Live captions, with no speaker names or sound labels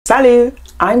Salut,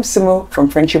 I'm Sumo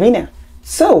from FrenchArena.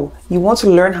 So, you want to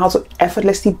learn how to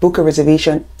effortlessly book a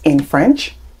reservation in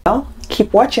French? Well,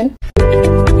 keep watching.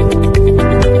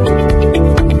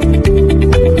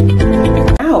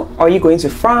 Now, are you going to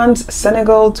France,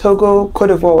 Senegal, Togo, Cote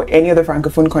d'Ivoire, or any other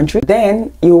Francophone country?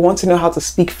 Then you will want to know how to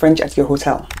speak French at your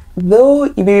hotel. Though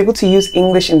you'll be able to use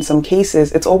English in some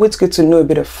cases, it's always good to know a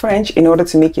bit of French in order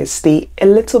to make your stay a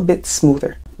little bit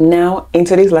smoother. Now, in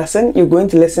today's lesson, you're going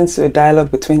to listen to a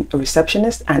dialogue between a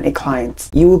receptionist and a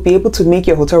client. You will be able to make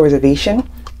your hotel reservation,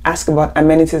 ask about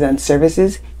amenities and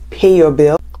services, pay your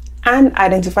bill, and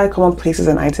identify common places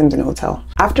and items in a hotel.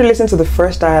 After listening to the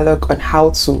first dialogue on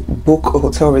how to book a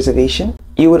hotel reservation,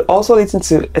 you would also listen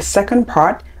to a second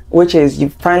part, which is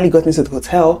you've finally gotten into the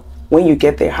hotel. When you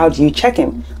get there, how do you check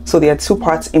in? So there are two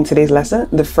parts in today's lesson.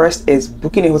 The first is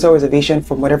booking a hotel reservation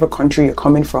from whatever country you're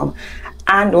coming from.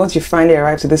 And once you finally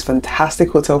arrive to this fantastic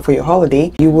hotel for your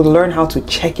holiday, you will learn how to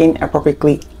check in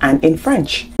appropriately and in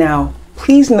French. Now,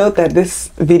 please note that this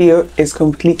video is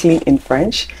completely in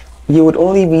French. You would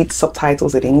only read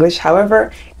subtitles in English.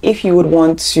 However, if you would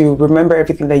want to remember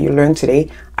everything that you learned today,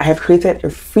 I have created a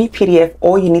free PDF.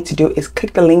 All you need to do is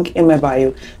click the link in my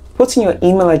bio, put in your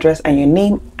email address and your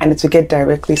name, and it will get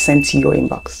directly sent to your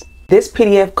inbox. This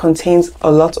PDF contains a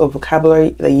lot of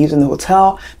vocabulary that you use in the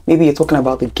hotel. Maybe you're talking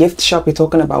about the gift shop, you're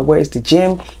talking about where is the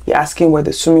gym, you're asking where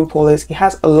the swimming pool is. It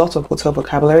has a lot of hotel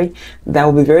vocabulary that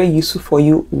will be very useful for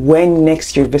you when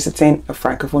next you're visiting a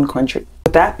Francophone country.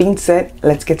 With that being said,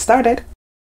 let's get started.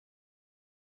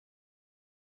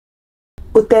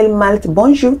 Hôtel Malte,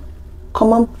 bonjour.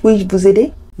 Comment puis-je vous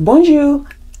aider? Bonjour.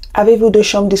 Avez-vous deux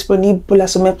chambres disponibles pour la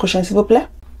semaine prochaine, s'il vous plaît?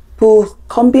 Pour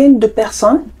combien de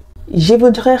personnes? Je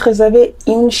voudrais réserver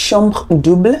une chambre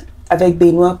double avec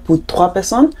baignoire pour 3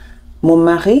 personnes, mon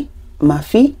mari, ma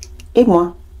fille et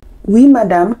moi. Oui,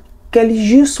 madame. Quel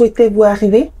jour souhaitez-vous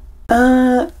arriver?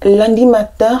 Lundi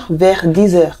matin vers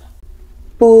 10 heures.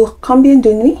 Pour combien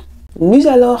de nuits? Nous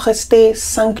allons rester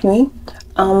 5 nuits.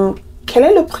 Quel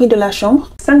est le prix de la chambre?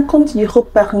 50 €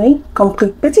 par nuit, compris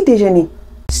petit déjeuner.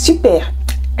 Super!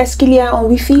 Est-ce qu'il y a un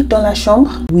Wi-Fi dans la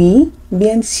chambre? Oui,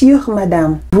 bien sûr,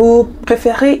 madame. Vous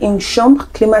préférez une chambre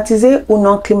climatisée ou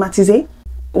non climatisée?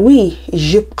 Oui,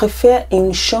 je préfère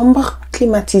une chambre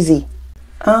climatisée.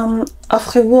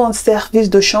 Offrez-vous un service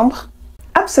de chambre?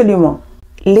 Absolument.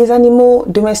 Les animaux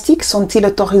domestiques sont-ils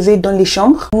autorisés dans les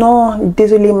chambres? Non,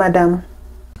 désolé, madame.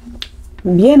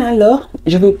 Bien alors,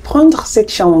 je vais prendre cette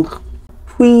chambre.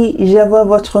 Puis-je avoir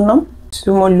votre nom?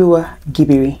 Sumolua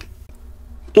Gibiri.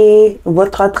 Et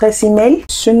votre adresse email?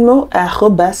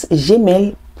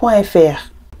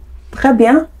 sunmo@gmail.fr. Très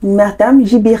bien, madame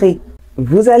Gibiri.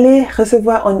 Vous allez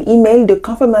recevoir un email de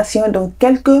confirmation dans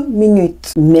quelques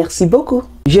minutes. Merci beaucoup.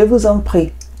 Je vous en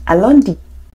prie. À lundi.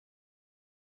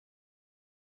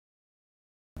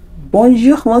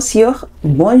 Bonjour monsieur,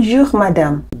 bonjour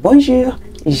madame. Bonjour,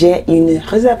 j'ai une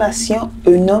réservation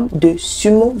au nom de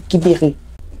Sumo Gibiri.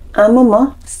 Un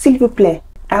moment, s'il vous plaît.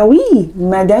 Ah oui,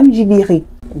 madame Gibiri.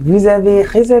 Vous avez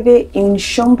réservé une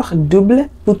chambre double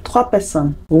pour 3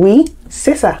 personnes. Oui,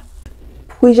 c'est ça.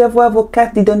 Puis-je avoir vos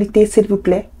cartes d'identité, s'il vous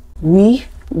plaît? Oui,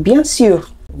 bien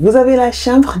sûr. Vous avez la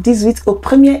chambre 18 au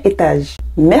premier étage.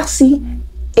 Merci.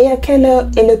 Et à quelle heure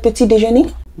est le petit déjeuner?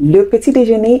 Le petit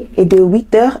déjeuner est de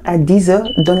 8 h à 10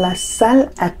 h dans la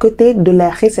salle à côté de la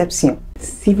réception.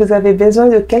 Si vous avez besoin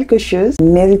de quelque chose,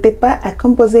 n'hésitez pas à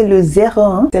composer le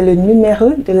 01. C'est le numéro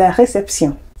de la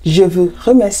réception. Je vous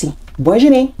remercie. Bonne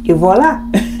journée. Et voilà.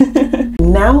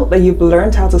 Now that you've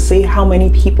learned how to say how many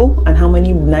people and how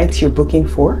many nights you're booking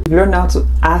for, you've learned how to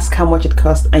ask how much it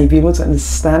costs, and you'll be able to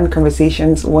understand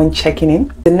conversations when checking in.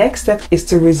 The next step is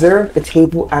to reserve a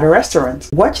table at a restaurant.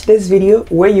 Watch this video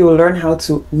where you will learn how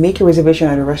to make a reservation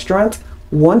at a restaurant.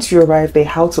 Once you arrive there,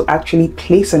 how to actually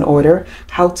place an order,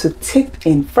 how to tip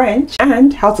in French,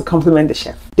 and how to compliment the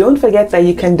chef. Don't forget that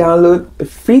you can download a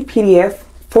free PDF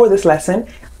for this lesson.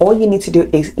 All you need to do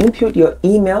is input your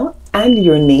email and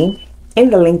your name in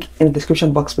the link in the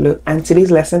description box below, and today's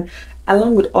lesson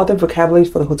along with other vocabularies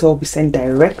for the hotel will be sent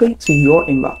directly to your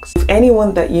inbox. If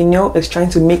anyone that you know is trying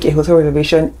to make a hotel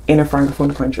reservation in a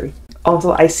Francophone country.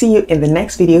 Until I see you in the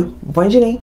next video, bonne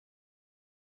journée.